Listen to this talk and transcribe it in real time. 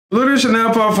Bleu de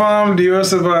Chanel Parfum, Dior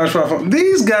Sauvage Parfum.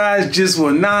 These guys just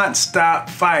will not stop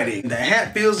fighting. The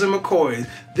Hatfields and McCoys.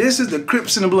 This is the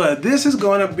Crips and the Blood. This is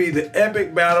going to be the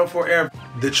epic battle forever.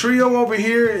 The trio over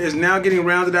here is now getting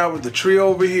rounded out with the trio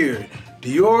over here.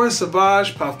 Dior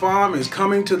Sauvage Parfum is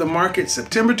coming to the market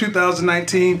September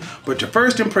 2019, but your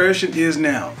first impression is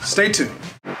now. Stay tuned.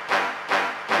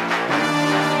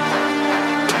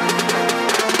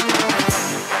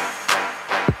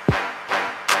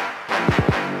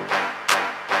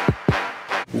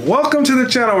 Welcome to the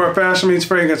channel where fashion meets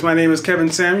fragrance. My name is Kevin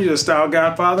Samuel, your style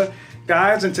godfather.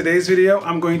 Guys, in today's video,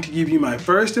 I'm going to give you my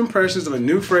first impressions of a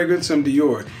new fragrance from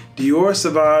Dior, Dior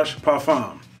Sauvage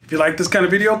Parfum. If you like this kind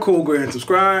of video, cool, go ahead and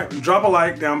subscribe, and drop a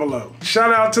like down below.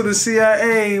 Shout out to the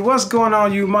CIA. What's going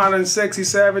on, you modern sexy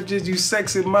savages, you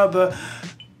sexy mother?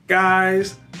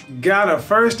 Guys, got a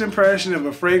first impression of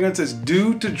a fragrance that's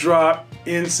due to drop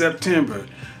in September.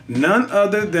 None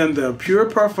other than the pure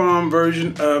parfum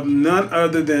version of none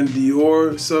other than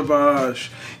Dior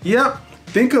Sauvage. Yep,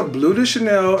 think of Bleu de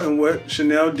Chanel and what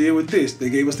Chanel did with this. They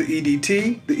gave us the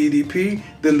EDT, the EDP,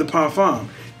 then the parfum.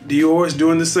 Dior is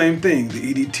doing the same thing,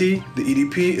 the EDT, the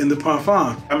EDP, and the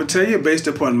parfum. I'm gonna tell you, based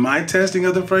upon my testing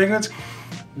of the fragrance,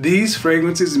 these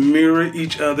fragrances mirror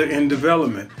each other in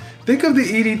development. Think of the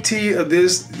EDT of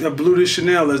this Bleu de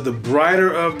Chanel as the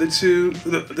brighter of the two,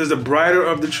 there's the brighter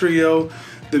of the trio.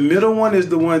 The middle one is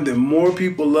the one that more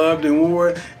people loved and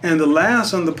wore, and the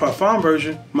last one, the parfum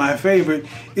version, my favorite,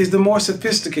 is the more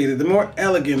sophisticated, the more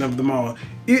elegant of them all.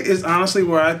 It is honestly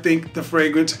where I think the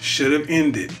fragrance should have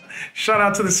ended. Shout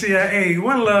out to the CIA.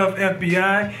 One love,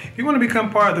 FBI. If you want to become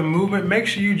part of the movement, make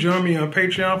sure you join me on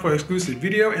Patreon for exclusive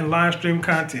video and live stream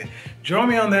content. Join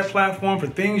me on that platform for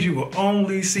things you will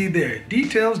only see there.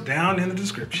 Details down in the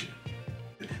description.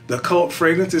 The cult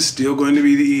fragrance is still going to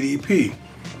be the EDP.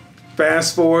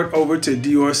 Fast forward over to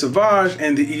Dior Sauvage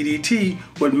and the EDT.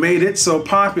 What made it so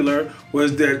popular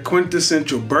was that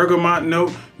quintessential bergamot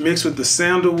note mixed with the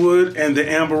sandalwood and the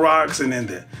amber oxide in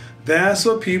there. That's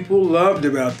what people loved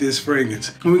about this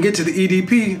fragrance. When we get to the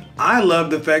EDP, I love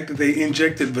the fact that they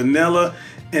injected vanilla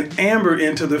and amber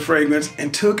into the fragrance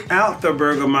and took out the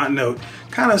bergamot note.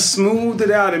 Kind of smoothed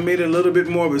it out and made it a little bit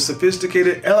more of a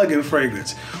sophisticated, elegant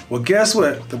fragrance. Well, guess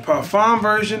what? The parfum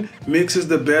version mixes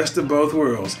the best of both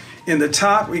worlds. In the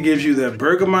top, it gives you that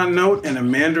bergamot note and a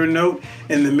mandarin note.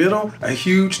 In the middle, a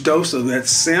huge dose of that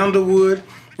sandalwood.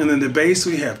 And in the base,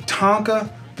 we have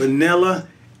tonka, vanilla,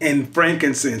 and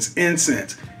frankincense,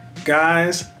 incense.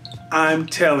 Guys, I'm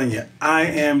telling you, I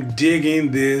am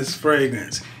digging this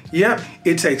fragrance. Yep,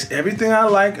 it takes everything I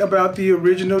like about the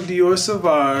original Dior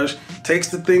Sauvage, takes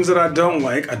the things that I don't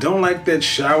like. I don't like that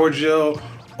shower gel,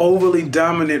 overly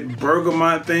dominant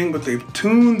bergamot thing, but they've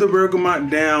tuned the bergamot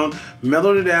down,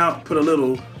 mellowed it out, put a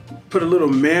little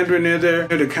mandarin in there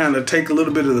to kind of take a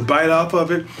little bit of the bite off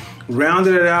of it,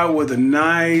 rounded it out with a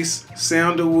nice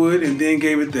sandalwood, and then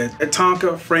gave it that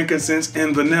tonka, frankincense,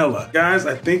 and vanilla. Guys,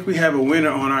 I think we have a winner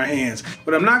on our hands.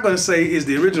 What I'm not going to say is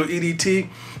the original EDT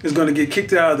is going to get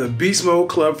kicked out of the Beast Mode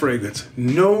Club fragrance.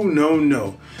 No, no,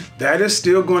 no. That is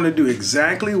still going to do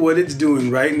exactly what it's doing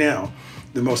right now.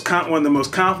 One of the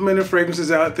most complimented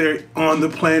fragrances out there on the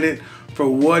planet for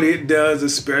what it does,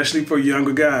 especially for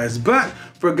younger guys. But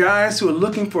for guys who are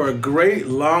looking for a great,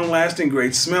 long-lasting,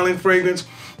 great smelling fragrance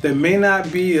that may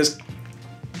not be as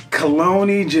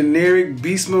cologne-y, generic,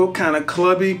 beast mode kind of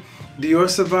clubby, Dior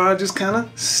Sauvage is kind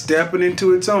of stepping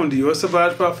into its own. Dior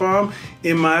Sauvage Parfum,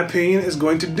 in my opinion, is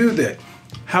going to do that.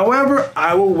 However,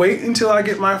 I will wait until I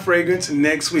get my fragrance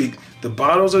next week. The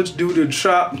bottles are due to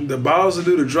drop. The bottles are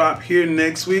due to drop here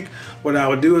next week. What I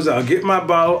will do is I'll get my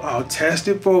bottle, I'll test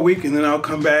it for a week, and then I'll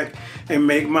come back and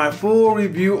make my full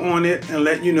review on it and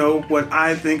let you know what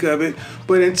I think of it.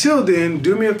 But until then,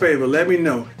 do me a favor, let me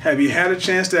know. Have you had a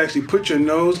chance to actually put your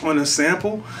nose on a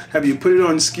sample? Have you put it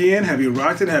on skin? Have you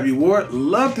rocked it? Have you wore it?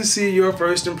 Love to see your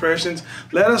first impressions.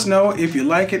 Let us know if you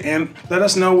like it and let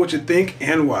us know what you think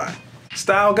and why.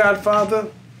 Style Godfather?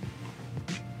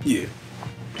 Yeah.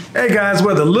 Hey guys,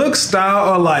 whether looks,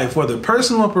 style, or life, whether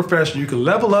personal or professional, you can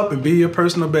level up and be your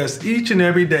personal best each and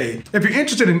every day. If you're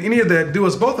interested in any of that, do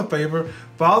us both a favor,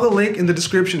 follow the link in the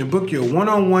description and book your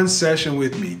one-on-one session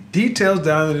with me. Details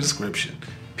down in the description.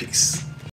 Peace.